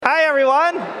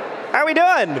everyone. How are we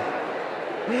doing?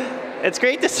 It's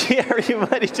great to see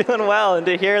everybody doing well and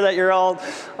to hear that you're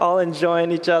all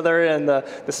enjoying each other and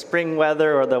the spring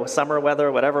weather or the summer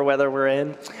weather, whatever weather we're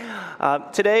in.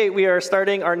 Today we are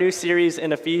starting our new series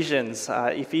in Ephesians.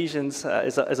 Ephesians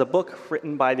is a book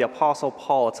written by the Apostle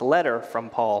Paul. It's a letter from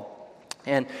Paul.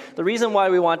 And the reason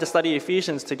why we want to study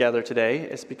Ephesians together today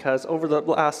is because over the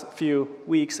last few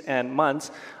weeks and months,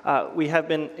 we have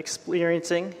been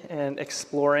experiencing and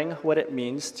exploring what it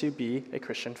means to be a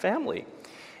Christian family.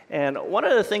 And one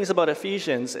of the things about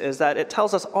Ephesians is that it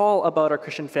tells us all about our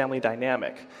Christian family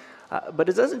dynamic. But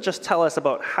it doesn't just tell us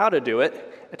about how to do it,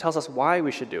 it tells us why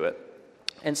we should do it.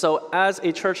 And so as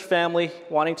a church family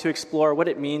wanting to explore what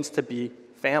it means to be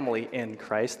family in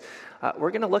Christ,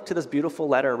 we're going to look to this beautiful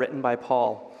letter written by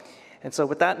Paul. And so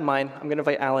with that in mind, I'm going to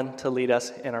invite Alan to lead us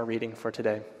in our reading for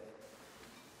today.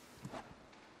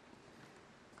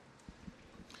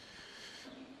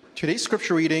 Today's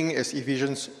scripture reading is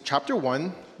Ephesians chapter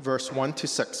 1, verse 1 to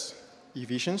 6.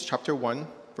 Ephesians chapter 1,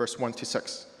 verse 1 to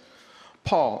 6.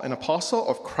 Paul, an apostle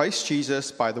of Christ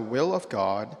Jesus by the will of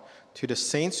God, to the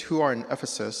saints who are in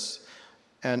Ephesus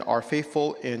and are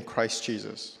faithful in Christ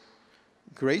Jesus.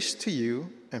 Grace to you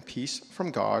and peace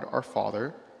from God our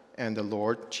Father and the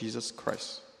Lord Jesus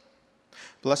Christ.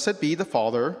 Blessed be the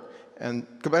God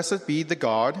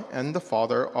and the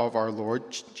Father of our Lord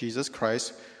Jesus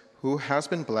Christ, who has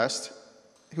blessed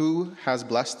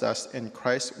us in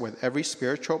Christ with every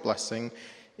spiritual blessing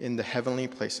in the heavenly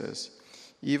places,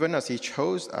 even as he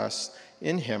chose us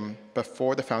in him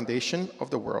before the foundation of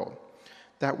the world,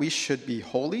 that we should be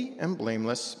holy and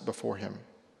blameless before him.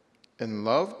 In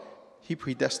love, he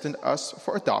predestined us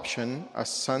for adoption as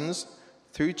sons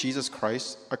through Jesus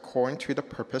Christ, according to the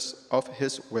purpose of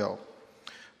his will,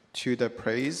 to the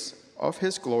praise of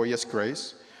his glorious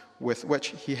grace, with which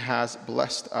he has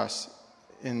blessed us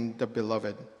in the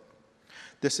beloved.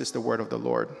 This is the word of the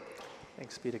Lord.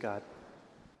 Thanks be to God.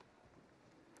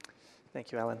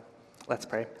 Thank you, Alan. Let's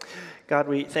pray. God,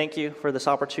 we thank you for this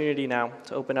opportunity now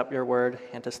to open up your word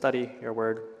and to study your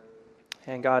word.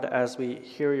 And God, as we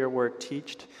hear your word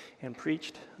teached and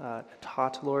preached,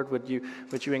 taught, Lord, would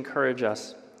you encourage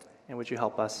us and would you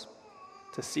help us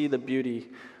to see the beauty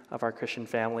of our Christian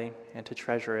family and to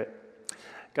treasure it.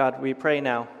 God, we pray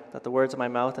now that the words of my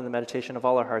mouth and the meditation of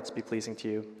all our hearts be pleasing to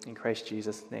you. In Christ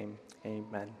Jesus' name,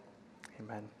 amen.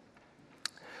 Amen.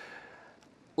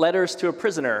 Letters to a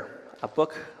Prisoner, a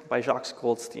book by Jacques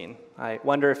Goldstein. I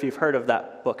wonder if you've heard of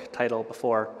that book title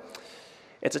before.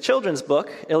 It's a children's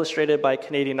book illustrated by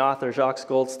Canadian author Jacques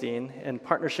Goldstein in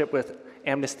partnership with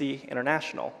Amnesty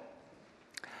International.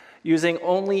 Using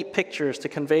only pictures to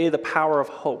convey the power of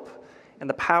hope and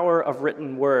the power of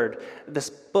written word, this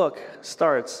book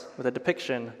starts with a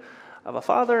depiction of a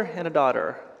father and a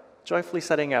daughter joyfully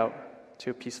setting out to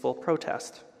a peaceful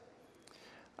protest.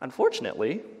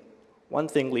 Unfortunately, one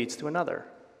thing leads to another,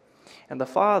 and the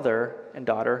father and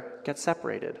daughter get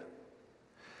separated,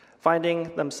 finding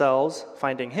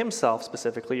himself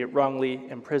specifically wrongly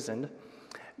imprisoned.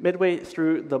 Midway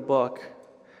through the book,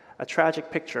 a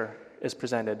tragic picture is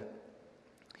presented.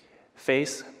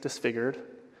 Face disfigured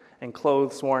and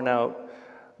clothes worn out,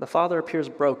 the father appears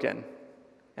broken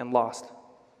and lost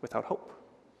without hope.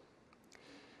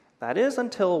 That is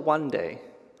until one day,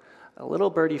 a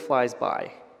little birdie flies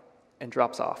by and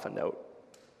drops off a note.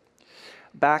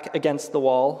 Back against the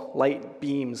wall, light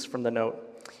beams from the note,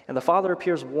 and the father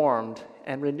appears warmed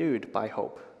and renewed by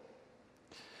hope.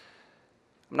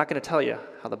 I'm not going to tell you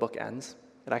how the book ends.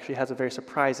 It actually has a very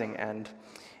surprising end.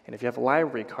 And if you have a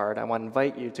library card, I want to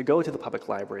invite you to go to the public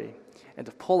library and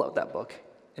to pull out that book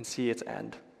and see its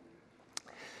end.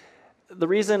 The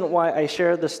reason why I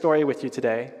share this story with you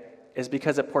today is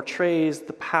because it portrays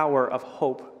the power of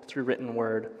hope through written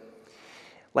word.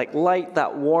 Like light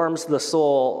that warms the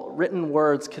soul, written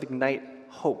words can ignite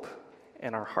hope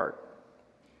in our heart.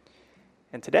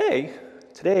 And today,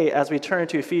 as we turn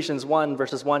to Ephesians 1,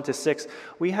 verses 1 to 6,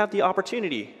 we have the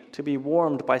opportunity to be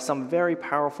warmed by some very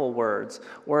powerful words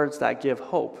that give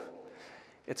hope.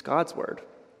 It's God's word.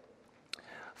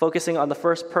 Focusing on the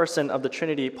first person of the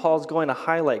Trinity, Paul's going to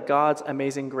highlight God's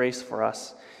amazing grace for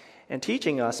us and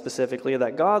teaching us specifically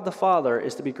that God the Father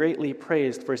is to be greatly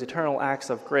praised for his eternal acts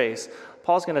of grace.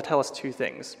 Paul's going to tell us two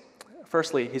things.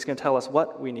 Firstly, he's going to tell us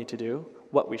what we need to do,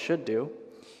 what we should do,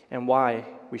 and why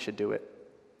we should do it.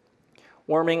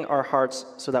 Warming our hearts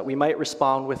so that we might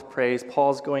respond with praise,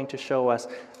 Paul's going to show us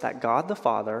that God the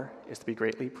Father is to be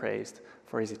greatly praised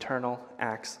for his eternal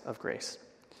acts of grace.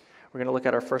 We're going to look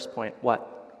at our first point,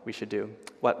 what we should do.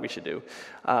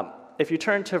 If you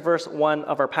turn to verse 1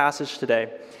 of our passage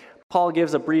today, Paul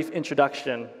gives a brief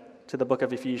introduction to the book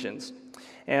of Ephesians.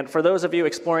 And for those of you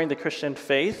exploring the Christian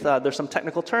faith, there's some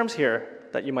technical terms here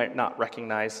that you might not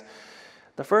recognize.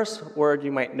 The first word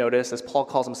you might notice is Paul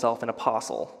calls himself an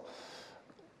apostle.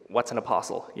 What's an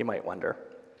apostle, you might wonder?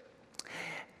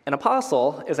 An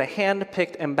apostle is a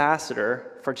hand-picked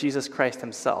ambassador for Jesus Christ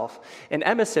himself, an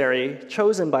emissary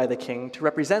chosen by the king to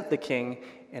represent the king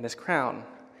in his crown.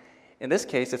 In this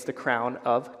case, it's the crown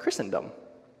of Christendom.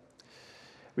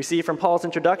 We see from Paul's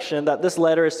introduction that this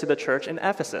letter is to the church in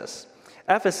Ephesus.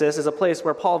 Ephesus is a place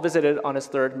where Paul visited on his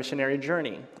third missionary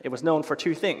journey. It was known for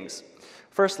two things.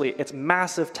 Firstly, its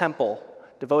massive temple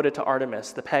devoted to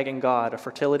Artemis, the pagan god of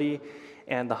fertility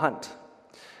and the hunt.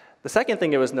 The second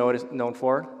thing it was known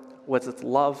for was its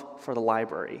love for the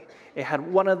library. It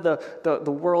had one of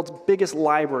the world's biggest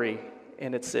library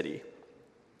in its city.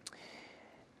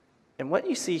 And what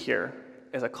you see here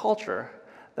is a culture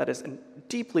that is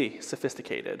deeply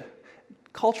sophisticated,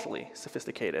 culturally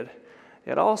sophisticated,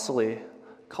 yet also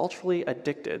culturally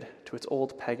addicted to its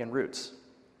old pagan roots.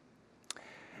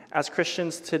 As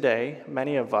Christians today,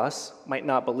 many of us might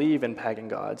not believe in pagan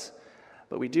gods,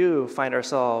 but we do find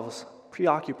ourselves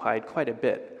preoccupied quite a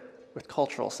bit with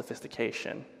cultural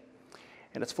sophistication.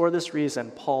 And it's for this reason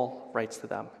Paul writes to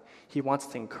them. He wants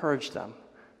to encourage them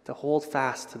to hold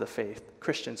fast to the faith.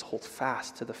 Christians hold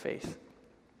fast to the faith.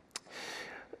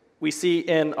 We see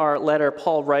in our letter,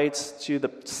 Paul writes to the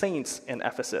saints in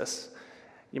Ephesus.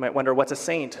 You might wonder, what's a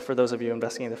saint for those of you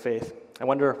investigating the faith? I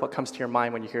wonder what comes to your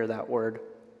mind when you hear that word.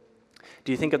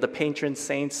 Do you think of the patron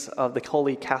saints of the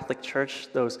Holy Catholic Church,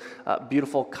 those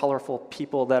beautiful, colorful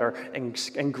people that are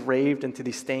engraved into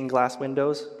these stained glass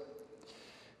windows?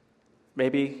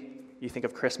 Maybe you think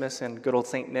of Christmas and good old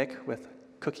St. Nick with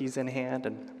cookies in hand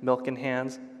and milk in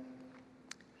hands.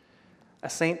 A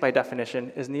saint, by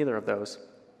definition, is neither of those.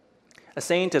 A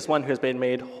saint is one who has been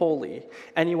made holy,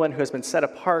 anyone who has been set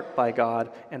apart by God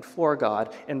and for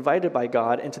God, invited by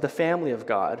God into the family of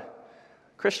God.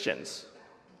 Christians,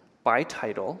 by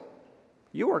title,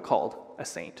 you are called a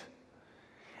saint.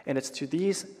 And it's to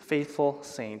these faithful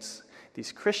saints,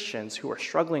 these Christians who are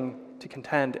struggling to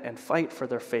contend and fight for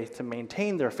their faith, to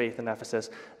maintain their faith in Ephesus,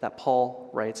 that Paul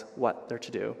writes what they're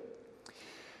to do.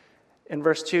 In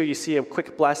verse 2, you see a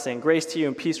quick blessing. Grace to you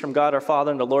and peace from God our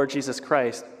Father and the Lord Jesus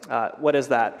Christ. What is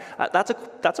that? That's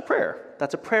a prayer.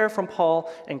 That's a prayer from Paul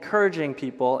encouraging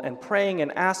people and praying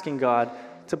and asking God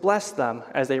to bless them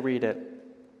as they read it.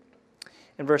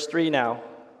 In verse 3 now,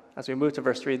 as we move to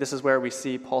verse 3, this is where we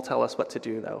see Paul tell us what to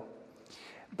do, though.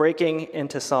 Breaking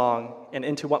into song and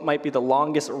into what might be the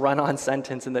longest run-on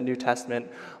sentence in the New Testament,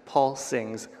 Paul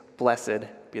sings, "Blessed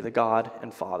be the God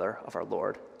and Father of our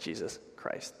Lord Jesus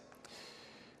Christ."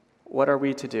 What are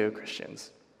we to do,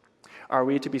 Christians? Are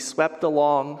we to be swept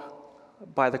along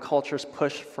by the culture's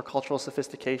push for cultural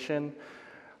sophistication?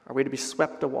 Are we to be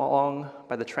swept along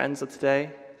by the trends of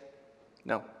today?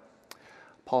 No.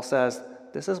 Paul says,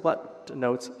 this is what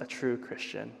denotes a true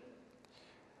Christian.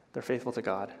 They're faithful to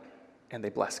God, and they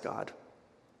bless God.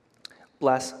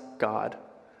 Bless God.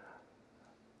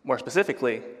 More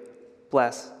specifically,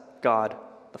 bless God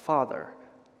the Father.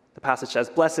 The passage says,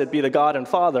 "Blessed be the God and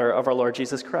Father of our Lord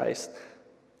Jesus Christ."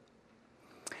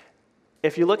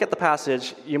 If you look at the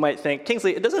passage, you might think,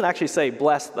 Kingsley, it doesn't actually say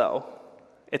bless, though.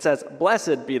 It says,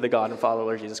 "Blessed be the God and Father of our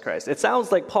Lord Jesus Christ." It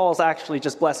sounds like Paul's actually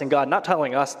just blessing God, not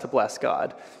telling us to bless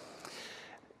God.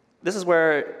 This is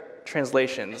where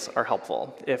translations are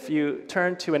helpful. If you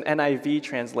turn to an NIV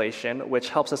translation, which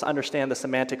helps us understand the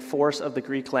semantic force of the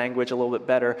Greek language a little bit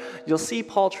better, you'll see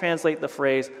Paul translate the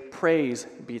phrase, "Praise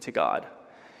be to God."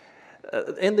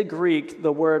 In the Greek,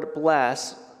 the word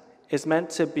bless is meant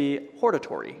to be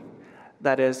hortatory.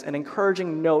 That is, an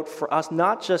encouraging note for us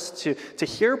not just to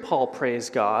hear Paul praise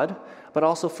God, but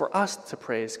also for us to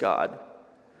praise God.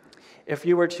 If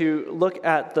you were to look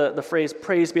at the phrase,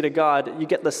 "praise be to God," you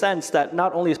get the sense that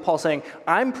not only is Paul saying,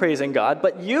 I'm praising God,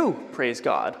 but you praise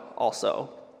God also.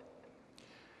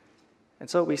 And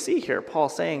so we see here Paul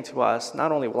saying to us,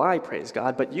 not only will I praise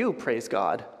God, but you praise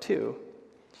God too.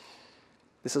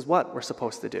 This is what we're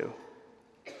supposed to do.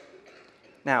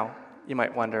 Now, you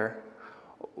might wonder,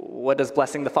 what does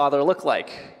blessing the Father look like?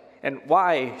 And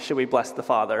why should we bless the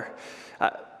Father?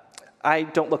 I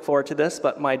don't look forward to this,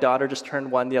 but my daughter just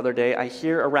turned 1 the other day. I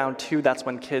hear around 2, that's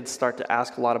when kids start to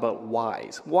ask a lot about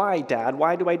whys. Why, Dad?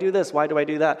 Why do I do this? Why do I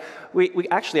do that? We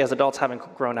actually, as adults,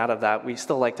 haven't grown out of that. We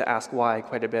still like to ask why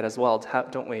quite a bit as well,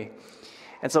 don't we?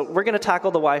 And so we're going to tackle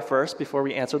the why first before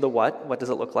we answer the what. What does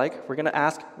it look like? We're going to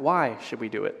ask, why should we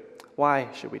do it? Why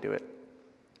should we do it?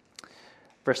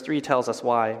 Verse 3 tells us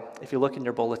why. If you look in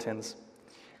your bulletins,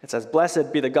 it says,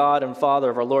 "Blessed be the God and Father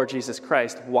of our Lord Jesus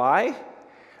Christ." Why?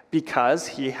 Because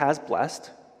he has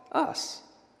blessed us.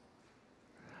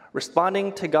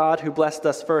 Responding to God who blessed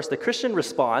us first, the Christian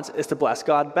response is to bless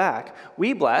God back.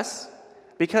 We bless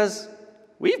because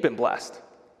we've been blessed.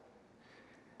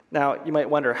 Now, you might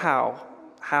wonder how.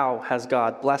 How has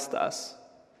God blessed us?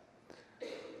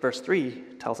 Verse 3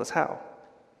 tells us how.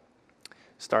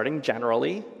 Starting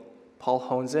generally, Paul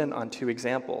hones in on two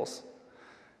examples.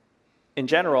 In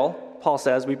general, Paul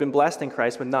says we've been blessed in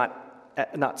Christ with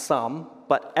not some,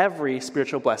 but every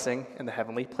spiritual blessing in the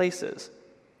heavenly places.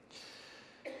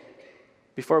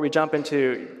 Before we jump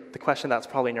into the question that's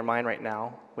probably in your mind right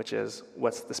now, which is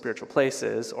what's the spiritual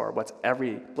places, or what's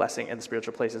every blessing in the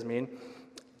spiritual places mean,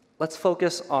 let's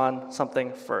focus on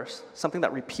something first, something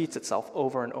that repeats itself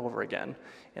over and over again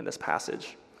in this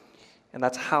passage. And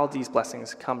that's how these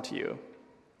blessings come to you.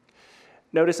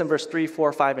 Notice in verse 3,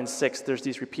 4, 5, and 6, there's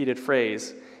these repeated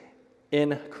phrases: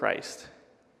 in Christ,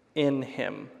 in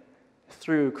him,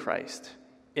 through Christ,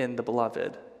 in the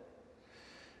beloved.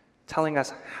 Telling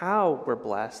us how we're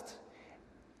blessed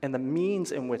and the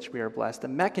means in which we are blessed, the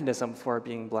mechanism for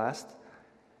being blessed.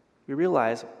 We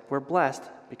realize we're blessed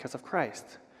because of Christ.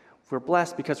 We're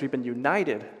blessed because we've been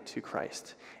united to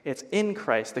Christ. It's in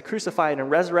Christ, the crucified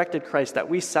and resurrected Christ that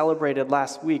we celebrated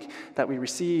last week, that we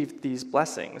received these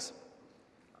blessings.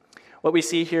 What we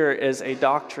see here is a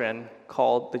doctrine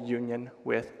called the union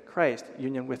with Christ.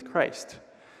 Union with Christ.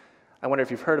 I wonder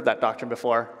if you've heard of that doctrine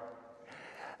before.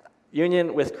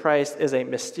 Union with Christ is a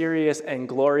mysterious and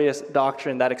glorious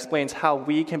doctrine that explains how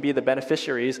we can be the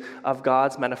beneficiaries of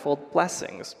God's manifold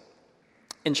blessings.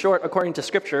 In short, according to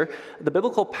Scripture, the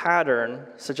biblical pattern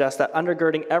suggests that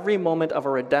undergirding every moment of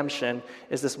our redemption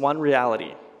is this one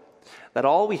reality, that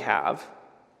all we have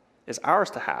is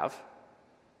ours to have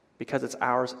because it's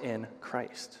ours in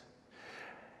Christ.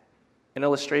 An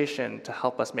illustration to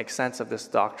help us make sense of this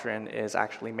doctrine is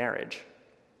actually marriage.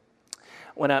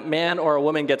 When a man or a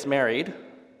woman gets married,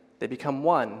 they become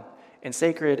one in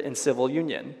sacred and civil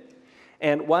union.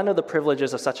 And one of the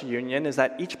privileges of such a union is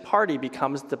that each party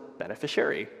becomes the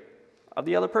beneficiary of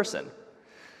the other person.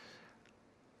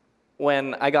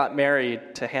 When I got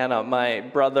married to Hannah, my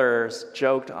brothers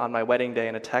joked on my wedding day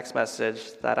in a text message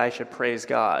that I should praise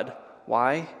God.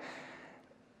 Why?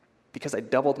 Because I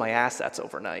doubled my assets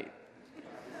overnight.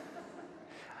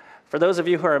 For those of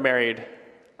you who are married,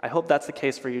 I hope that's the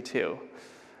case for you too.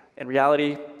 In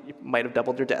reality, you might have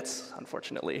doubled your debts,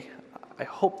 unfortunately. I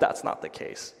hope that's not the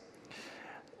case.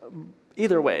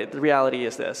 Either way, the reality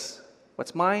is this: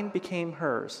 what's mine became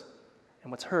hers,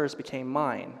 and what's hers became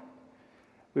mine.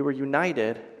 We were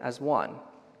united as one.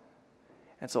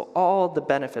 And so all the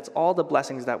benefits, all the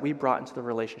blessings that we brought into the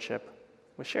relationship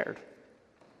was shared.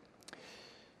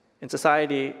 In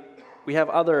society, we have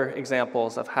other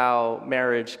examples of how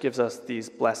marriage gives us these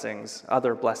blessings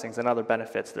and other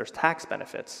benefits. There's tax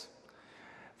benefits.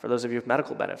 For those of you with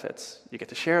medical benefits, you get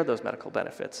to share those medical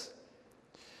benefits.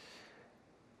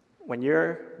 When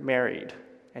you're married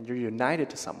and you're united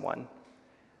to someone,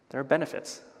 there are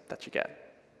benefits that you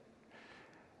get.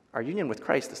 Our union with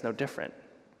Christ is no different.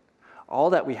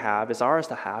 All that we have is ours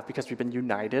to have because we've been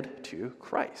united to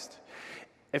Christ.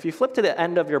 If you flip to the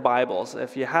end of your Bibles,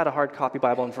 if you had a hard copy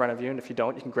Bible in front of you, and if you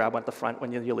don't, you can grab one at the front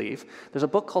when you leave, there's a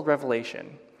book called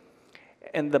Revelation.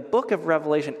 And the book of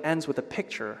Revelation ends with a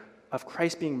picture of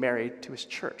Christ being married to his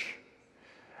church.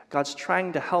 God's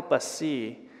trying to help us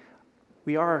see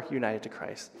we are united to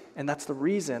Christ, and that's the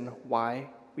reason why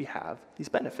we have these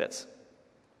benefits.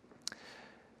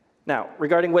 Now,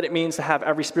 regarding what it means to have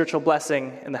every spiritual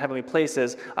blessing in the heavenly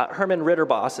places, Herman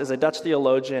Ritterboss is a Dutch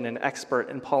theologian and expert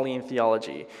in Pauline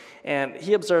theology. And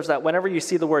he observes that whenever you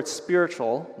see the word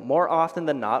spiritual, more often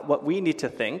than not, what we need to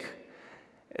think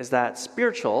is that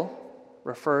spiritual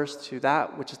refers to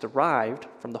that which is derived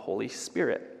from the Holy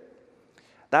Spirit.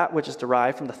 That which is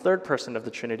derived from the third person of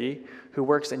the Trinity, who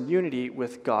works in unity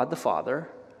with God the Father,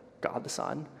 God the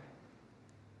Son,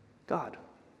 God.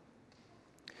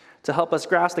 To help us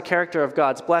grasp the character of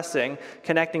God's blessing,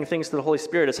 connecting things to the Holy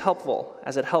Spirit is helpful,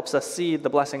 as it helps us see the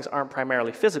blessings aren't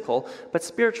primarily physical, but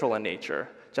spiritual in nature,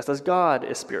 just as God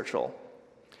is spiritual.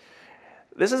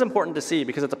 This is important to see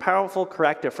because it's a powerful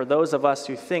corrective for those of us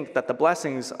who think that the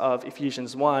blessings of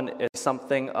Ephesians 1 is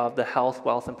something of the health,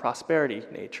 wealth, and prosperity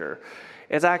nature.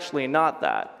 It's actually not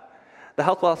that. The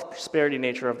health, wealth, prosperity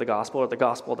nature of the gospel, or the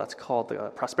gospel that's called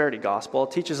the prosperity gospel,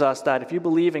 teaches us that if you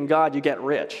believe in God, you get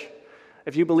rich.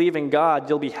 If you believe in God,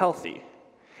 you'll be healthy.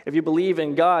 If you believe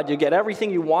in God, you get everything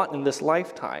you want in this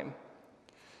lifetime.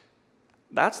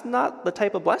 That's not the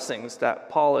type of blessings that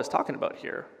Paul is talking about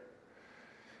here.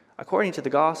 According to the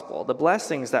gospel, the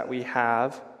blessings that we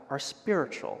have are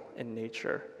spiritual in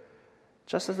nature,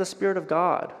 just as the Spirit of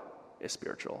God is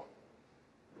spiritual.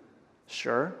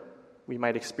 Sure, we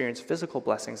might experience physical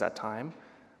blessings at times,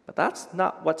 but that's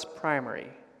not what's primary.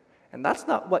 And that's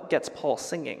not what gets Paul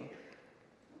singing.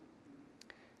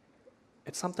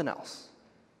 It's something else.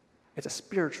 It's a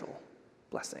spiritual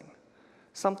blessing,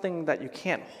 something that you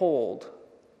can't hold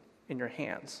in your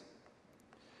hands,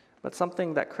 but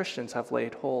something that Christians have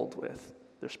laid hold with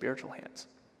their spiritual hands.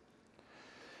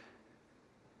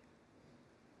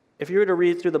 If you were to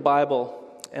read through the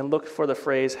Bible and look for the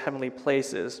phrase heavenly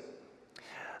places,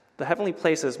 the heavenly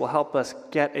places will help us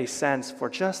get a sense for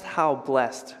just how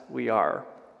blessed we are.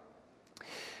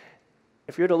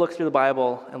 If you were to look through the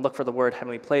Bible and look for the word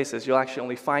heavenly places, you'll actually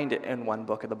only find it in one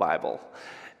book of the Bible.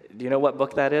 Do you know what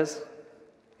book that is?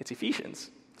 It's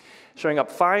Ephesians. Showing up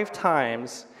 5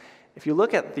 times. If you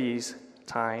look at these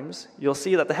times, you'll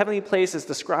see that the heavenly places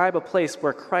describe a place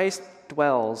where Christ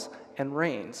dwells and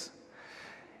reigns.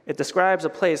 It describes a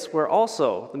place where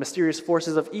also the mysterious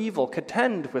forces of evil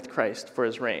contend with Christ for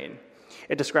his reign.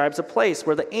 It describes a place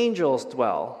where the angels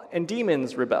dwell and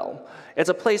demons rebel. It's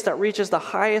a place that reaches the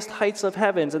highest heights of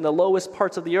heavens and the lowest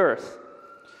parts of the earth.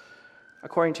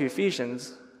 According to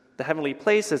Ephesians, the heavenly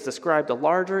places describe the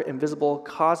larger, invisible,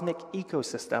 cosmic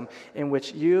ecosystem in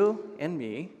which you and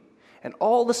me and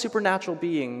all the supernatural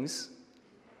beings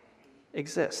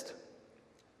exist.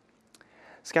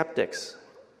 Skeptics,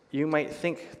 you might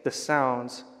think this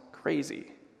sounds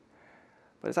crazy,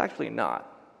 but it's actually not.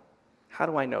 How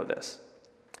do I know this?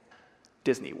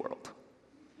 Disney World.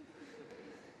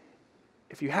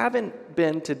 If you haven't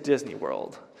been to Disney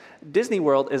World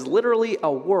is literally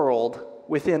a world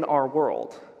within our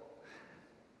world.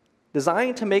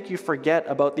 Designed to make you forget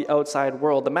about the outside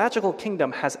world, the magical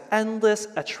kingdom has endless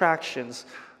attractions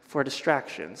for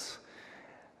distractions.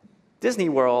 Disney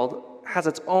World has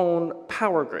its own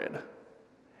power grid.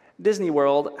 Disney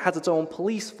World has its own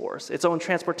police force, its own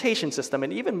transportation system,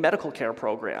 and even medical care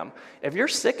program. If you're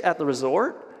sick at the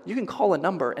resort, you can call a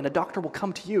number and a doctor will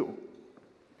come to you.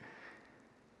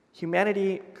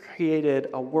 Humanity created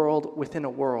a world within a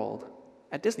world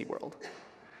at Disney World.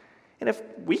 And if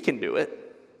we can do it,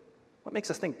 what makes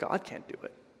us think God can't do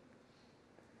it?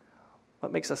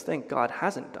 What makes us think God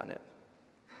hasn't done it?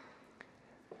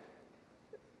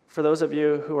 For those of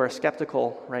you who are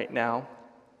skeptical right now,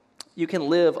 you can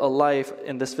live a life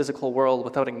in this physical world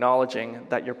without acknowledging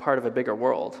that you're part of a bigger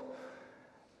world.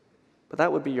 But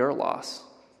that would be your loss.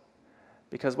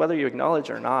 Because whether you acknowledge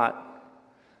or not,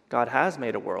 God has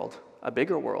made a world, a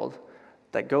bigger world,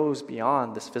 that goes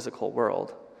beyond this physical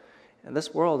world. And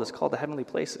this world is called the heavenly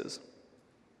places.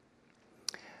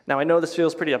 Now, I know this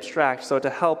feels pretty abstract, so to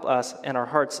help us and our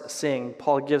hearts sing,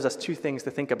 Paul gives us 2 things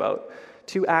to think about,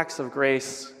 2 acts of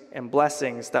grace and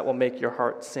blessings that will make your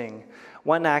heart sing.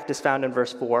 One act is found in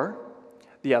verse 4,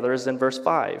 the other is in verse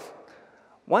 5.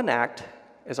 One act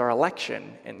is our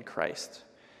election in Christ.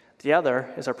 The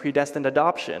other is our predestined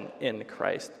adoption in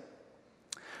Christ.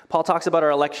 Paul talks about our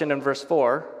election in verse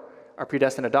 4, our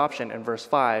predestined adoption in verse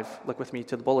 5. Look with me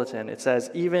to the bulletin. It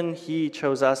says, "Even he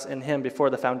chose us in him before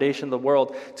the foundation of the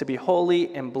world to be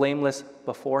holy and blameless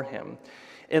before him.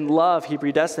 In love, he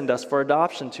predestined us for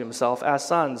adoption to himself as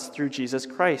sons through Jesus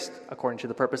Christ, according to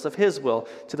the purpose of his will,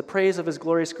 to the praise of his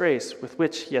glorious grace with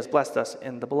which he has blessed us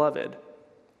in the beloved."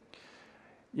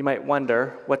 You might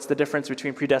wonder, what's the difference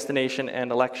between predestination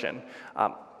and election?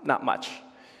 Not much.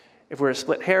 If we were to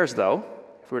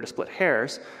split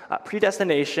hairs,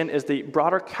 predestination is the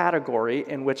broader category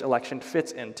in which election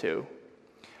fits into.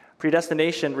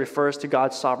 Predestination refers to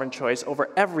God's sovereign choice over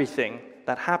everything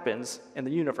that happens in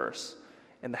the universe,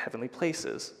 in the heavenly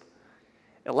places.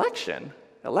 Election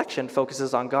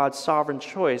focuses on God's sovereign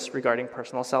choice regarding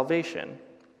personal salvation.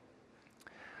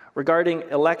 Regarding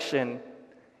election,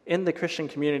 in the Christian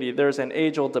community, there's an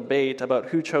age-old debate about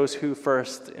who chose who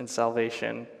first in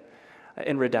salvation,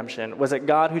 in redemption. Was it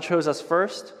God who chose us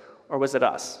first, or was it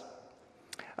us?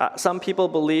 Some people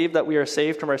believe that we are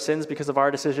saved from our sins because of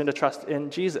our decision to trust in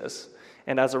Jesus,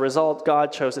 and as a result,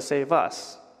 God chose to save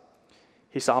us.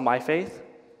 He saw my faith,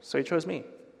 so he chose me.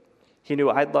 He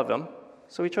knew I'd love him,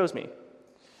 so he chose me.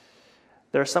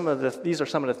 These are some of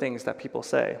the things that people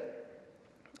say.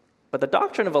 But the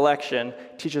doctrine of election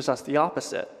teaches us the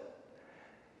opposite.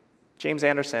 James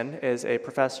Anderson is a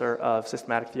professor of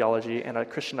systematic theology and a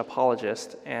Christian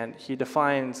apologist, and he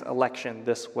defines election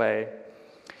this way.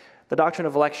 The doctrine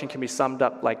of election can be summed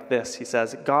up like this. He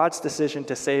says, God's decision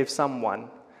to save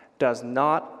someone does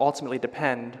not ultimately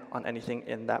depend on anything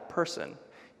in that person.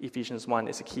 Ephesians 1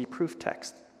 is a key proof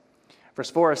text. Verse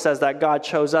 4 says that God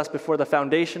chose us before the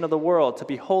foundation of the world to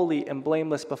be holy and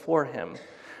blameless before him.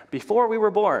 Before we were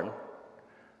born,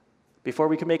 before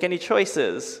we could make any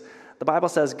choices, The Bible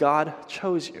says God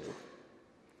chose you.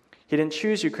 He didn't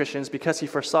choose you, Christians, because he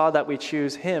foresaw that we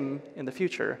choose him in the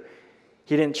future.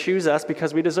 He didn't choose us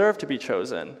because we deserve to be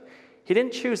chosen. He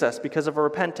didn't choose us because of our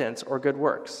repentance or good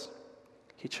works.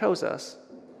 He chose us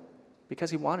because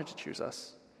he wanted to choose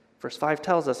us. Verse 5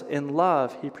 tells us, in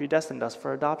love, he predestined us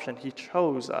for adoption. He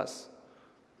chose us.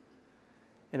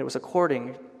 And it was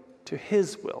according to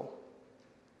his will.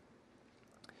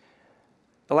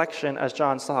 Election, as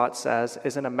John Stott says,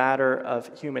 isn't a matter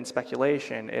of human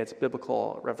speculation. It's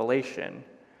biblical revelation.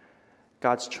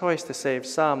 God's choice to save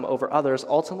some over others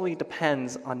ultimately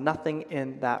depends on nothing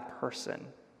in that person.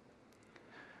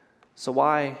 So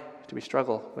why do we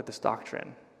struggle with this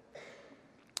doctrine?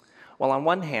 Well, on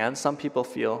one hand, some people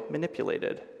feel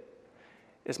manipulated.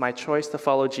 Is my choice to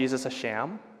follow Jesus a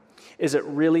sham? Is it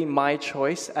really my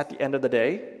choice at the end of the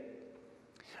day?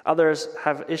 Others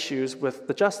have issues with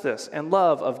the justice and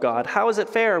love of God. How is it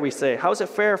fair, we say? How is it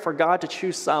fair for God to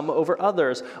choose some over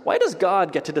others? Why does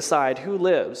God get to decide who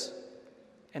lives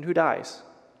and who dies?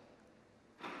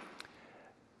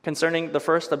 Concerning the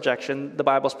first objection, the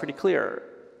Bible's pretty clear.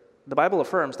 The Bible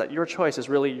affirms that your choice is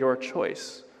really your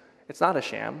choice. It's not a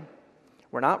sham.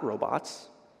 We're not robots.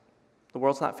 The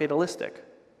world's not fatalistic.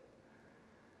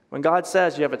 When God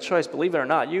says you have a choice, believe it or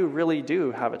not, you really do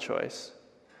have a choice.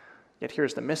 Yet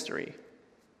here's the mystery.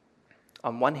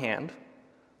 On one hand,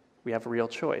 we have a real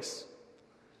choice.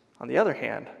 On the other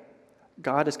hand,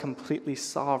 God is completely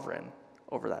sovereign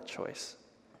over that choice.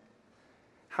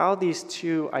 How these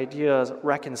two ideas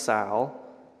reconcile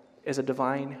is a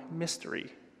divine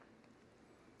mystery.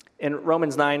 In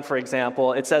Romans 9, for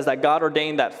example, it says that God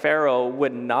ordained that Pharaoh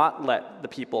would not let the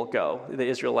people go, the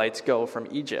Israelites go from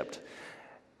Egypt.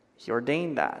 He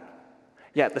ordained that.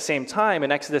 Yet at the same time,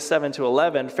 in Exodus 7 to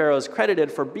 11, Pharaoh is credited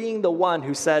for being the one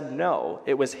who said no.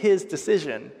 It was his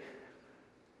decision.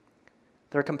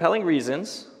 There are compelling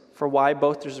reasons for why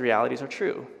both these realities are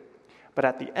true. But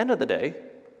at the end of the day,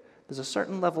 there's a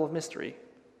certain level of mystery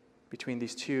between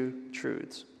these two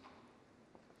truths.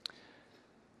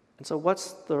 And so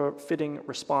what's the fitting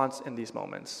response in these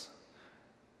moments?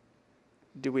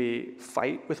 Do we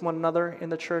fight with one another in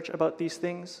the church about these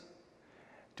things?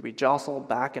 Do we jostle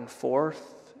back and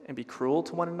forth and be cruel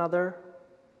to one another?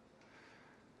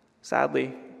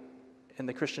 Sadly, in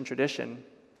the Christian tradition,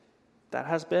 that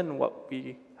has been what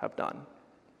we have done.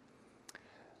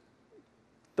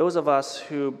 Those of us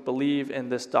who believe in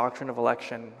this doctrine of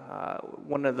election,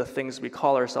 one of the things we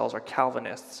call ourselves are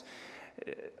Calvinists.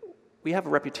 We have a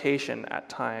reputation at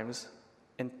times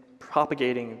in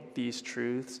propagating these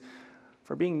truths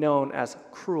for being known as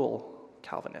cruel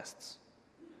Calvinists,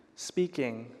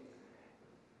 speaking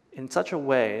in such a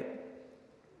way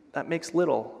that makes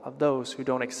little of those who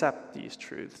don't accept these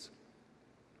truths.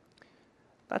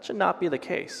 That should not be the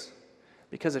case,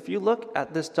 because if you look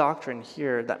at this doctrine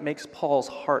here that makes Paul's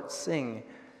heart sing,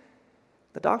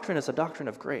 the doctrine is a doctrine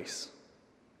of grace.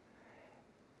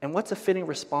 And what's a fitting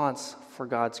response for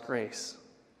God's grace?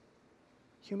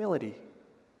 Humility.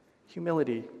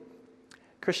 Humility.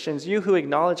 Christians, you who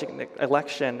acknowledge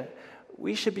election,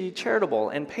 we should be charitable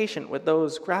and patient with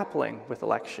those grappling with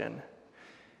election.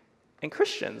 And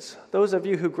Christians, those of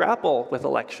you who grapple with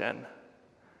election,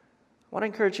 I want to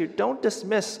encourage you, don't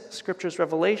dismiss Scripture's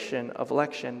revelation of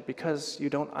election because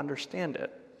you don't understand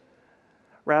it.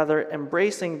 Rather,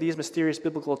 embracing these mysterious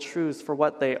biblical truths for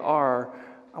what they are,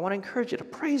 I want to encourage you to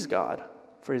praise God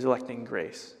for his electing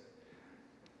grace.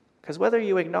 Because whether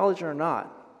you acknowledge it or not,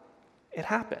 it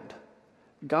happened.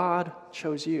 God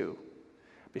chose you.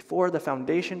 Before the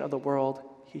foundation of the world,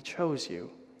 he chose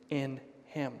you in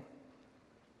him.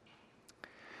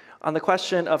 On the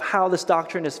question of how this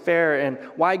doctrine is fair and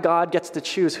why God gets to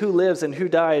choose who lives and who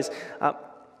dies,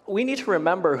 we need to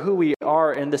remember who we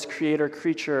are in this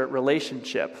creator-creature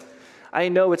relationship. I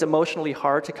know it's emotionally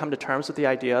hard to come to terms with the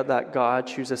idea that God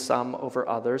chooses some over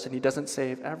others and he doesn't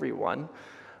save everyone.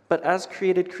 But as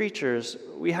created creatures,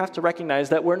 we have to recognize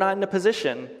that we're not in a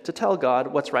position to tell God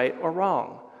what's right or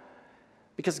wrong,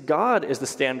 because God is the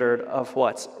standard of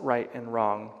what's right and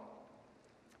wrong.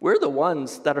 We're the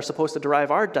ones that are supposed to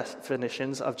derive our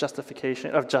definitions of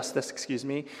justice,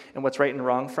 and what's right and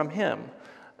wrong from him,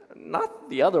 not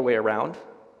the other way around.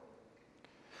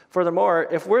 Furthermore,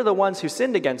 if we're the ones who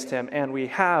sinned against him, and we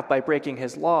have by breaking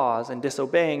his laws and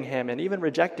disobeying him and even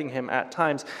rejecting him at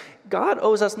times, God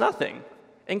owes us nothing,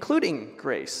 including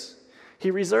grace. He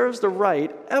reserves the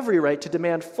right, every right, to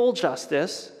demand full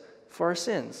justice for our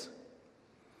sins.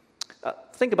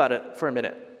 Think about it for a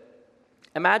minute.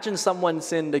 Imagine someone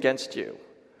sinned against you.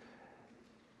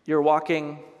 You're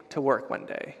walking to work one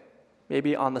day,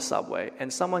 maybe on the subway,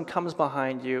 and someone comes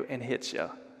behind you and hits you.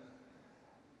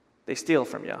 They steal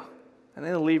from you, and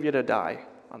then they'll leave you to die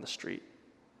on the street.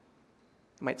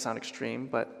 It might sound extreme,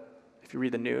 but if you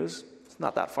read the news, it's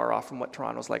not that far off from what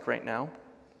Toronto's like right now.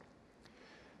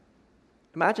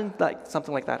 Imagine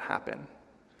something like that happen.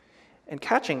 And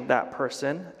catching that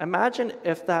person, imagine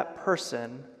if that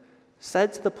person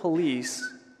said to the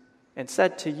police and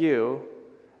said to you,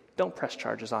 "Don't press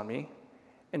charges on me.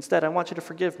 Instead, I want you to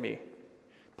forgive me,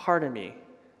 pardon me,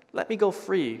 let me go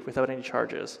free without any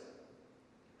charges."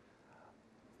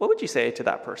 What would you say to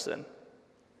that person?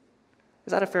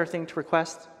 Is that a fair thing to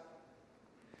request?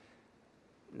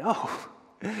 No.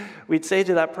 We'd say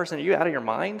to that person, "Are you out of your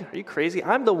mind? Are you crazy?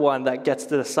 I'm the one that gets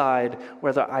to decide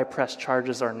whether I press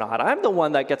charges or not. I'm the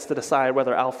one that gets to decide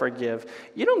whether I'll forgive.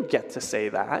 You don't get to say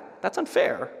that. That's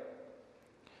unfair."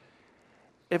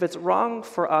 If it's wrong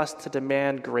for us to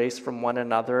demand grace from one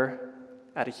another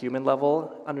at a human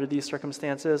level under these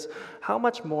circumstances, how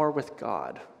much more with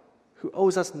God, who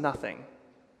owes us nothing?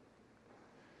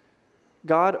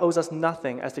 God owes us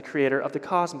nothing as the creator of the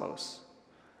cosmos.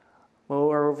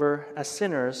 Moreover, as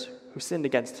sinners who sinned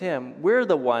against him, we're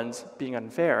the ones being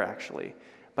unfair, actually,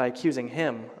 by accusing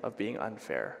him of being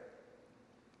unfair.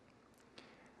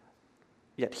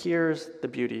 Yet here's the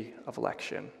beauty of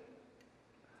election.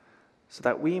 So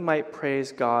that we might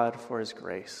praise God for his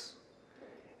grace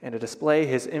and to display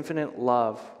his infinite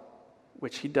love,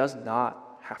 which he does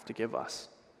not have to give us.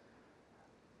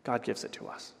 God gives it to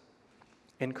us.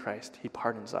 In Christ, he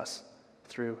pardons us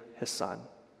through his Son.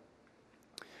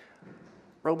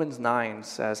 Romans 9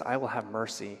 says, "I will have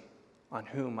mercy on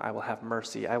whom I will have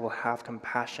mercy. I will have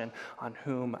compassion on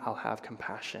whom I'll have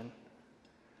compassion."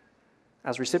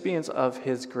 As recipients of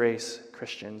his grace,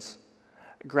 Christians,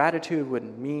 gratitude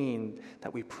would mean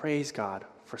that we praise God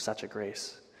for such a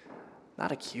grace,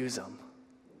 not accuse him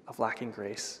of lacking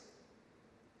grace.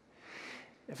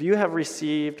 If you have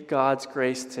received God's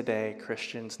grace today,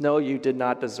 Christians, know you did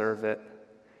not deserve it.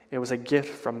 It was a gift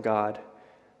from God.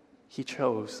 He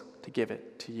chose to give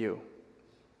it to you.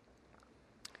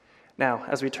 Now,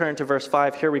 as we turn to verse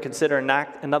 5, here we consider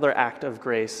another act of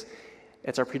grace.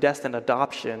 It's our predestined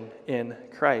adoption in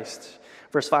Christ.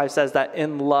 Verse 5 says that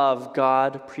in love,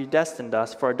 God predestined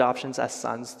us for adoptions as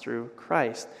sons through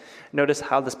Christ. Notice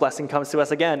how this blessing comes to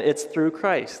us again. It's through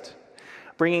Christ,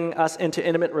 bringing us into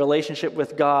intimate relationship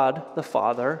with God the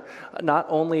Father. Not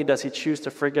only does he choose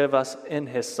to forgive us in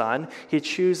his Son, he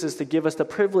chooses to give us the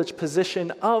privileged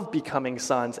position of becoming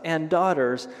sons and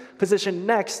daughters, positioned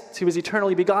next to his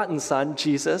eternally begotten Son,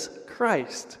 Jesus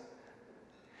Christ,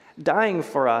 dying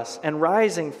for us and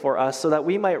rising for us so that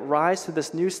we might rise to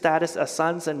this new status as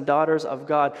sons and daughters of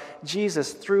God.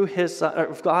 Jesus, through his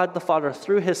Son, God the Father,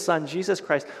 through his Son, Jesus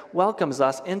Christ, welcomes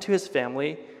us into his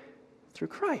family through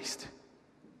Christ.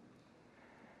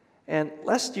 And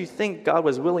lest you think God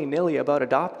was willy-nilly about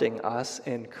adopting us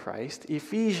in Christ,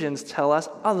 Ephesians tell us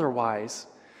otherwise.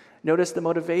 Notice the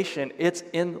motivation. It's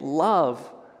in love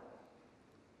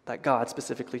that God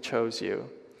specifically chose you,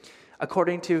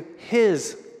 according to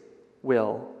his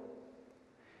will.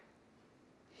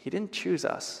 He didn't choose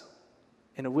us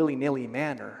in a willy-nilly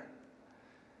manner.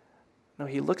 No,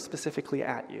 he looked specifically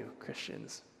at you,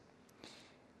 Christians,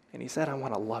 and he said, "I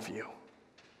want to love you.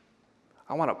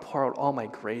 I want to pour out all my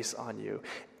grace on you.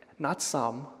 Not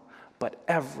some, but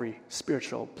every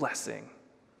spiritual blessing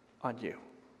on you."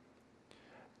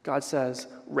 God says,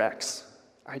 "Rex,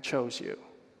 I chose you.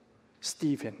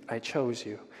 Stephen, I chose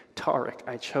you. Tarek,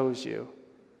 I chose you.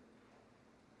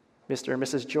 Mr. and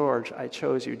Mrs. George, I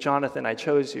chose you. Jonathan, I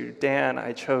chose you. Dan,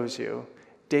 I chose you.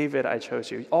 David, I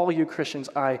chose you. All you Christians,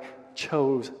 I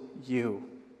chose you."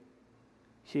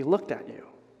 He looked at you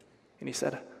and he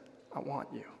said, "I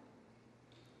want you.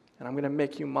 And I'm going to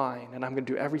make you mine, and I'm going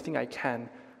to do everything I can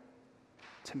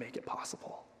to make it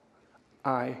possible.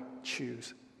 I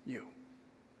choose you."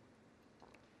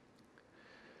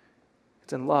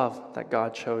 It's in love that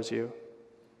God chose you.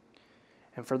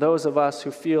 And for those of us who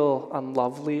feel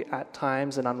unlovely at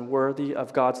times and unworthy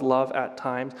of God's love at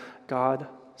times, God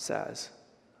says,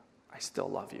 "I still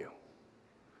love you.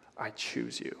 I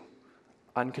choose you.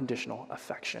 Unconditional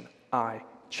affection. I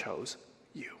chose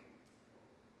you."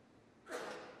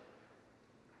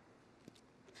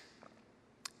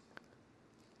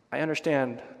 I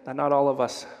understand that not all of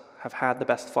us have had the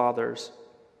best fathers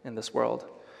in this world.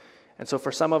 And so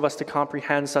for some of us to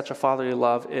comprehend such a fatherly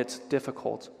love, it's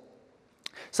difficult.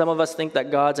 Some of us think that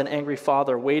God's an angry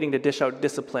father waiting to dish out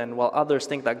discipline, while others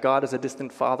think that God is a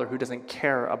distant father who doesn't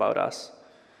care about us.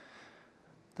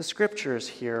 The scriptures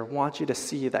here want you to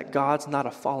see that God's not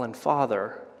a fallen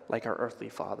father like our earthly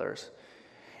fathers.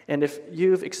 And if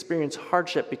you've experienced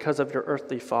hardship because of your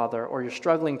earthly father, or you're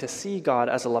struggling to see God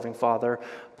as a loving father,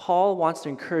 Paul wants to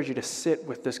encourage you to sit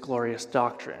with this glorious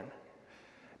doctrine.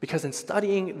 Because in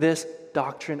studying this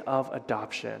doctrine of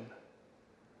adoption,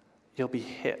 you'll be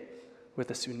hit with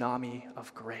a tsunami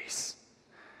of grace.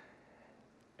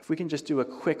 If we can just do a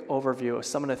quick overview of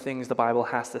some of the things the Bible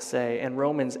has to say, in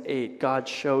Romans 8, God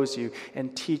shows you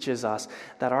and teaches us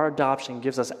that our adoption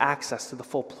gives us access to the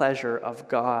full pleasure of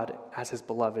God as his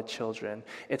beloved children.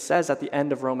 It says at the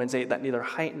end of Romans 8 that neither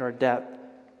height nor depth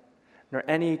nor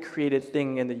any created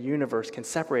thing in the universe can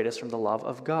separate us from the love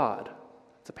of God.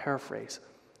 It's a paraphrase.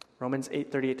 Romans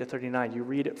 8:38-39. You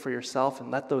read it for yourself and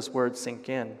let those words sink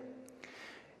in.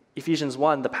 Ephesians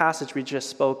 1, the passage we just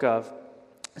spoke of,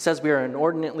 it says we are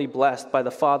inordinately blessed by the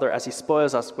Father as he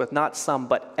spoils us with not some,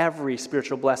 but every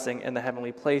spiritual blessing in the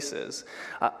heavenly places.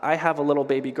 I have a little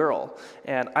baby girl,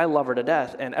 and I love her to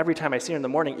death. And every time I see her in the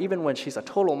morning, even when she's a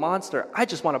total monster, I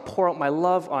just want to pour out my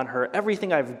love on her,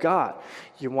 everything I've got.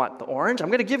 You want the orange? I'm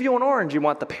going to give you an orange. You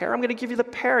want the pear? I'm going to give you the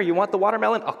pear. You want the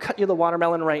watermelon? I'll cut you the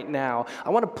watermelon right now. I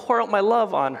want to pour out my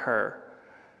love on her.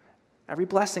 Every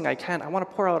blessing I can, I want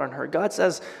to pour out on her. God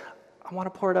says, I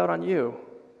want to pour it out on you.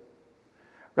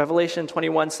 Revelation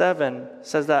 21:7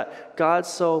 says that God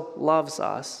so loves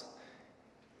us,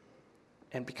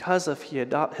 and because of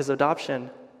his adoption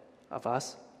of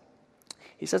us,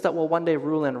 he says that we'll one day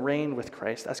rule and reign with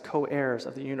Christ as co-heirs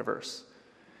of the universe.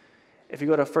 If you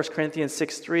go to 1 Corinthians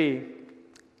 6:3,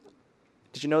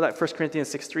 did you know that 1 Corinthians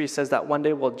 6:3 says that one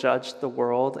day we'll judge the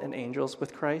world and angels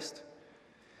with Christ?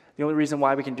 The only reason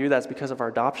why we can do that is because of our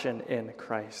adoption in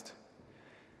Christ.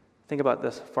 Think about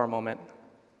this for a moment.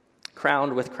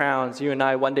 Crowned with crowns, you and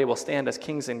I one day will stand as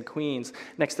kings and queens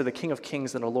next to the King of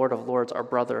Kings and the Lord of Lords, our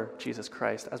brother, Jesus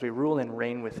Christ, as we rule and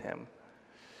reign with him.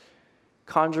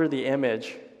 Conjure the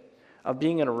image of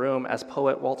being in a room, as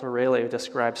poet Walter Raleigh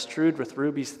describes, strewed with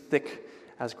rubies thick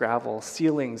as gravel,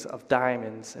 ceilings of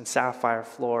diamonds and sapphire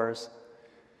floors.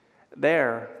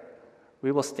 There,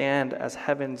 we will stand as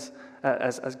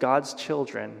God's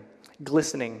children,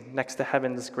 glistening next to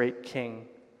heaven's great King.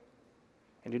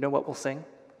 And you know what we'll sing?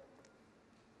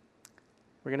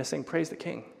 We're going to sing Praise the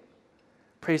King.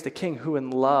 Praise the King who in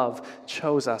love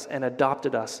chose us and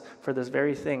adopted us for this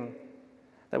very thing,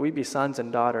 that we be sons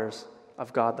and daughters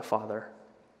of God the Father.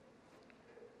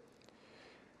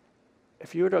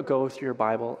 If you were to go through your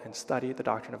Bible and study the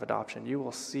doctrine of adoption, you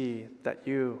will see that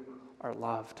you are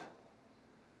loved.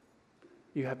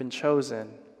 You have been chosen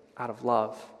out of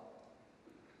love.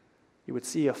 You would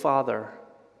see a Father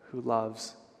who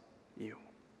loves you.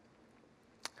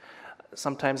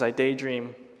 Sometimes I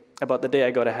daydream about the day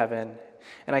I go to heaven,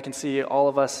 and I can see all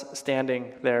of us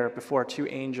standing there before two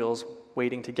angels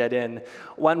waiting to get in.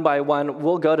 One by one,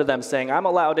 we'll go to them saying, I'm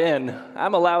allowed in,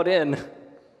 I'm allowed in.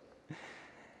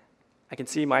 I can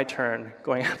see my turn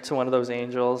going up to one of those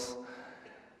angels,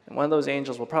 and one of those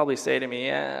angels will probably say to me,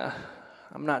 yeah,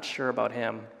 I'm not sure about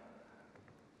him.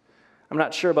 I'm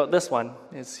not sure about this one.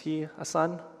 Is he a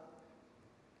son?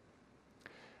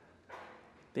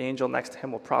 The angel next to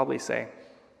him will probably say,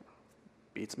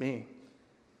 beats me.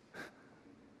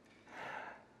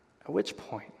 At which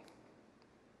point,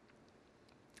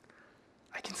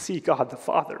 I can see God the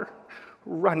Father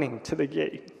running to the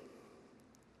gate,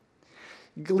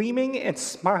 gleaming and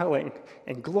smiling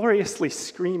and gloriously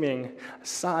screaming,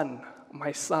 Son,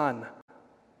 my son,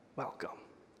 welcome.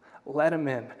 Let him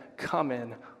in, come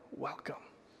in, welcome.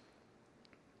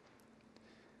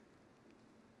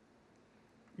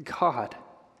 God,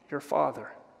 your Father,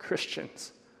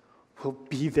 Christians, will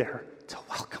be there to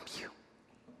welcome you.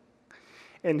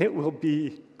 And it will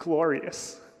be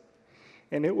glorious.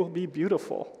 And it will be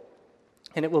beautiful.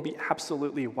 And it will be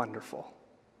absolutely wonderful.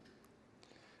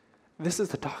 This is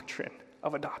the doctrine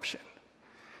of adoption.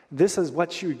 This is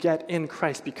what you get in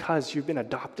Christ because you've been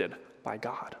adopted by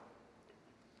God.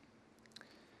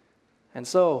 And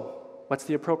so, what's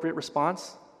the appropriate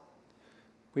response?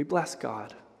 We bless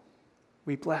God.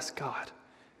 We bless God.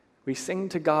 We sing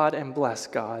to God and bless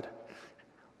God.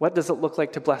 What does it look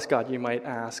like to bless God, you might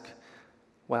ask?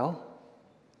 Well,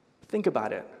 think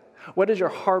about it. What does your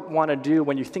heart want to do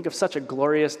when you think of such a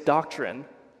glorious doctrine?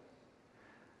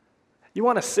 You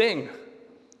want to sing.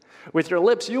 With your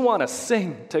lips, you want to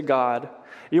sing to God.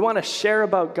 You want to share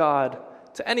about God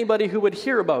to anybody who would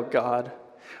hear about God.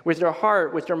 With your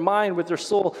heart, with your mind, with your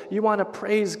soul, you want to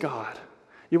praise God.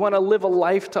 You want to live a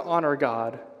life to honor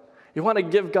God. You want to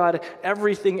give God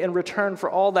everything in return for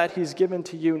all that he's given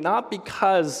to you, not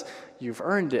because you've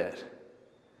earned it,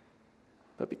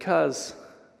 but because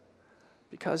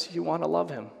you want to love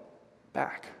him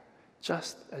back,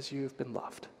 just as you've been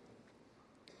loved.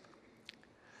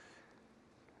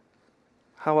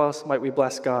 How else might we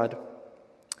bless God?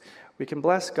 We can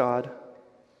bless God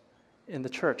in the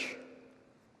church.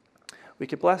 We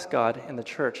can bless God in the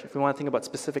church. If we want to think about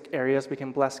specific areas we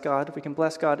can bless God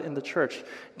in the church.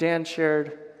 Dan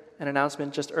shared an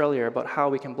announcement just earlier about how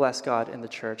we can bless God in the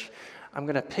church. I'm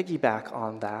going to piggyback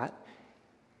on that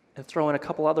and throw in a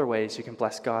couple other ways you can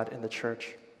bless God in the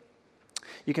church.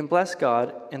 You can bless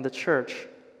God in the church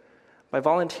by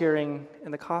volunteering in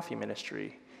the coffee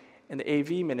ministry, in the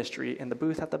AV ministry, in the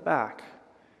booth at the back,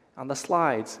 on the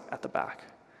slides at the back.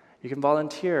 You can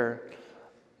volunteer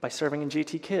by serving in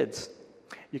GT Kids.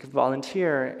 You can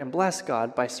volunteer and bless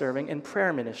God by serving in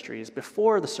prayer ministries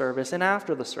before the service and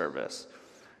after the service.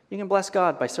 You can bless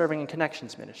God by serving in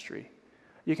connections ministry.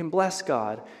 You can bless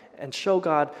God and show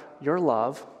God your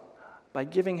love by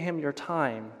giving him your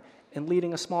time in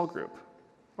leading a small group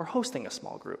or hosting a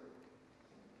small group.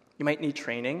 You might need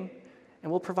training,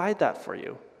 and we'll provide that for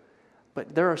you.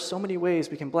 But there are so many ways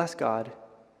we can bless God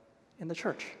in the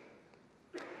church.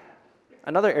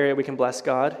 Another area we can bless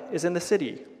God is in the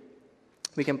city.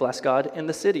 We can bless God in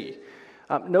the city.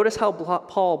 Notice how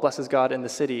Paul blesses God in the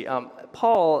city.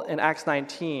 Paul, in Acts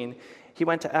 19, he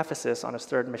went to Ephesus on his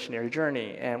third missionary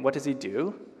journey. And what does he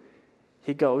do?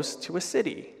 He goes to a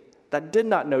city that did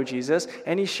not know Jesus,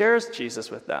 and he shares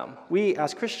Jesus with them. We,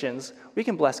 as Christians, we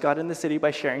can bless God in the city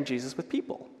by sharing Jesus with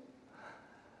people.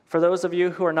 For those of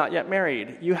you who are not yet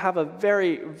married, you have a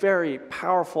very, very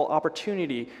powerful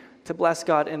opportunity to bless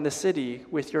God in the city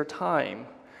with your time.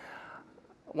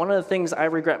 One of the things I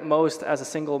regret most as a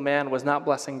single man was not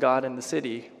blessing God in the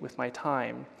city with my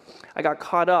time. I got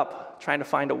caught up trying to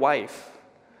find a wife.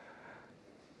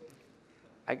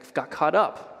 I got caught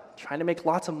up trying to make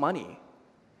lots of money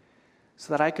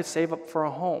so that I could save up for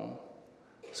a home,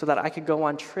 so that I could go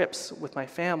on trips with my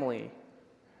family.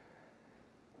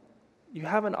 You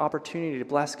have an opportunity to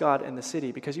bless God in the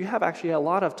city because you have actually a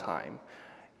lot of time.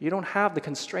 You don't have the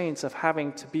constraints of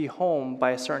having to be home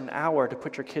by a certain hour to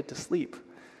put your kid to sleep.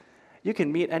 You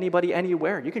can meet anybody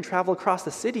anywhere. You can travel across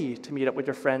the city to meet up with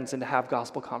your friends and to have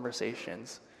gospel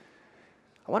conversations.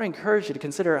 I want to encourage you to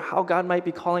consider how God might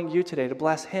be calling you today to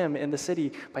bless him in the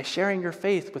city by sharing your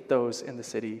faith with those in the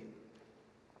city.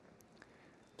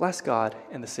 Bless God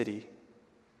in the city.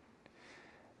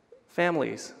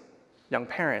 Families, young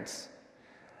parents,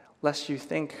 lest you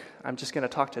think I'm just going to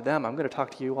talk to them, I'm going to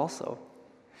talk to you also.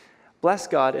 Bless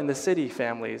God in the city,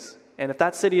 families. And if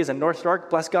that city is in North York,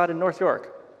 bless God in North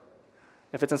York.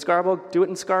 If it's in Scarborough, do it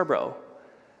in Scarborough.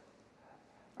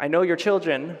 I know your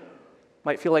children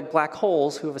might feel like black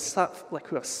holes who have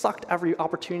sucked every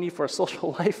opportunity for a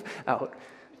social life out.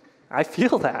 I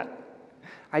feel that.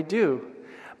 I do.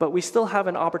 But we still have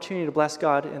an opportunity to bless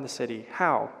God in the city.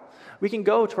 How? We can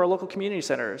go to our local community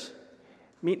centers,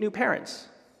 meet new parents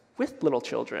with little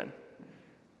children,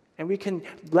 and we can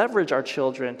leverage our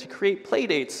children to create play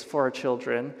dates for our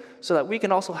children so that we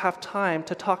can also have time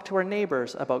to talk to our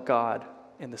neighbors about God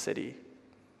in the city.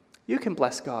 You can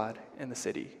bless God in the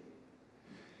city.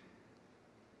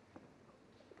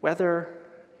 Whether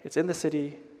it's in the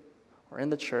city or in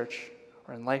the church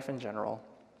or in life in general,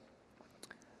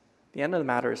 the end of the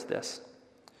matter is this: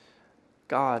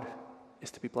 God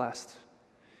is to be blessed.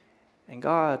 And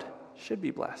God should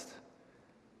be blessed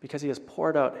because he has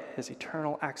poured out his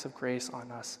eternal acts of grace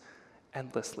on us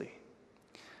endlessly.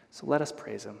 So let us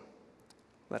praise him.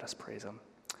 Let us praise him.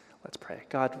 Let's pray.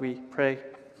 God, we pray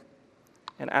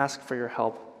and ask for your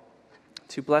help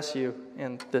to bless you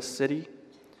in this city,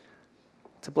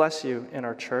 to bless you in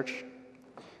our church,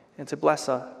 and to bless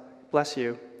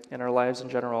you in our lives in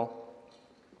general.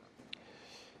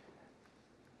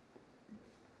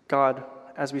 God,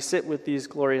 as we sit with these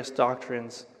glorious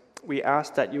doctrines, we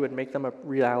ask that you would make them a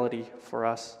reality for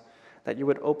us, that you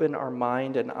would open our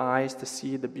mind and eyes to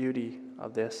see the beauty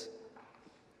of this,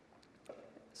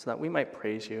 so that we might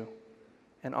praise you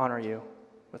and honor you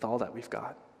with all that we've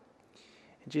got.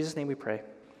 In Jesus' name we pray.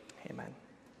 Amen.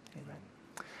 Amen.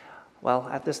 Well,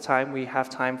 at this time, we have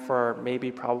time for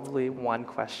probably one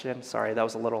question. Sorry, that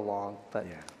was a little long, but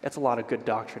It's a lot of good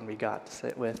doctrine we got to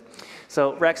sit with.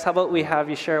 So, Rex, how about we have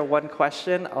you share one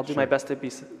question? I'll do my best to be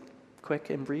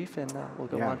quick and brief, and we'll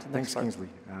go on to the next part. Thanks, Kingsley.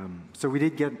 So we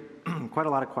did get quite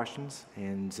a lot of questions,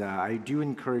 and I do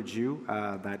encourage you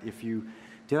that if you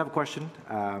did have a question,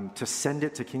 to send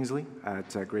it to Kingsley at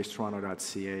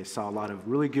gracetoronto.ca. I saw a lot of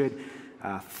really good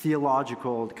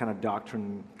theological kind of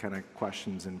doctrine kind of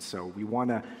questions, and so we want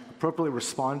to appropriately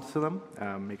respond to them,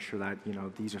 make sure that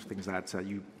these are things that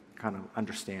you kind of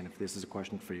understand if this is a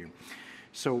question for you.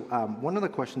 So one of the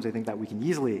questions I think that we can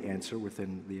easily answer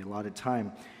within the allotted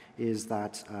time is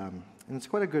that and it's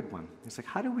quite a good one. It's like,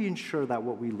 how do we ensure that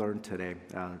what we learned today,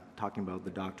 talking about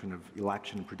the doctrine of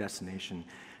election and predestination,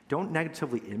 don't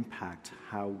negatively impact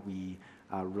how we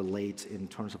relate in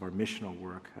terms of our missional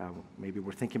work? Maybe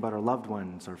we're thinking about our loved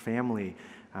ones, our family.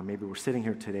 Maybe we're sitting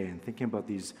here today and thinking about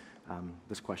this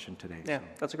question today. Yeah, So,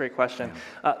 that's a great question.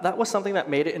 Yeah. That was something that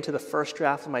made it into the first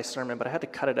draft of my sermon, but I had to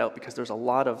cut it out because there's a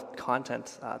lot of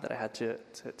content that I had to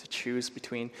choose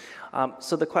between.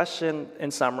 So the question,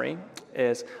 in summary,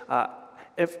 is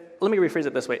let me rephrase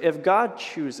it this way. If God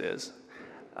chooses,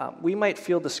 we might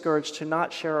feel discouraged to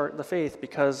not share the faith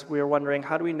because we are wondering,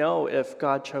 how do we know if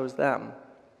God chose them?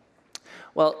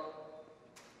 Well,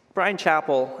 Brian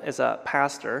Chappell is a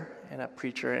pastor and a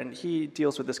preacher, and he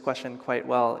deals with this question quite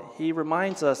well. He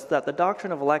reminds us that the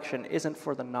doctrine of election isn't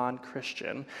for the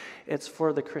non-Christian, it's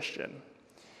for the Christian.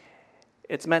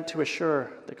 It's meant to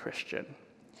assure the Christian.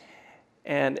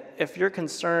 And if you're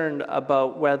concerned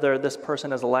about whether this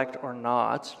person is elect or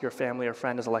not, your family or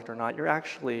friend is elect or not, you're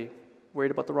actually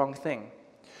worried about the wrong thing.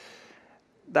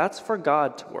 That's for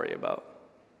God to worry about.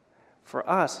 For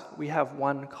us, we have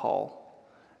one call,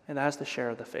 and that is to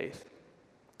share the faith.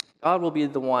 God will be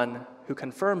the one who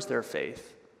confirms their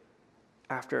faith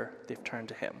after they've turned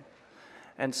to Him.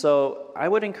 And so I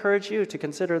would encourage you to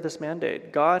consider this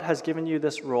mandate. God has given you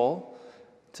this role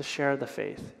to share the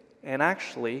faith. And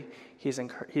actually,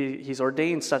 He's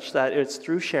ordained such that it's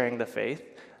through sharing the faith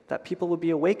that people will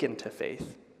be awakened to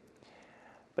faith.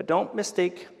 But don't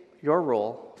mistake your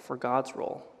role for God's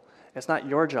role. It's not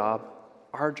your job,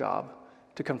 our job,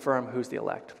 to confirm who's the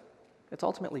elect. It's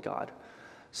ultimately God.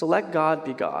 So let God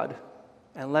be God,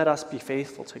 and let us be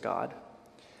faithful to God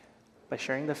by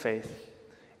sharing the faith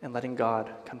and letting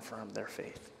God confirm their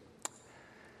faith.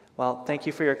 Well, thank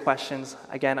you for your questions.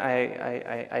 Again,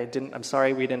 I'm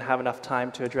sorry we didn't have enough time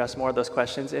to address more of those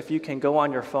questions. If you can go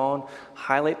on your phone,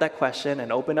 highlight that question, and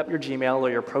open up your Gmail or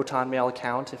your Proton Mail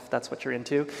account, if that's what you're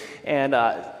into, and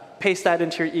paste that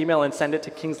into your email and send it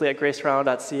to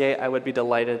kingsley@gracetoronto.ca. I would be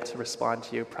delighted to respond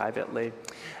to you privately.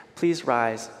 Please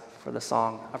rise for the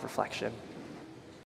song of reflection.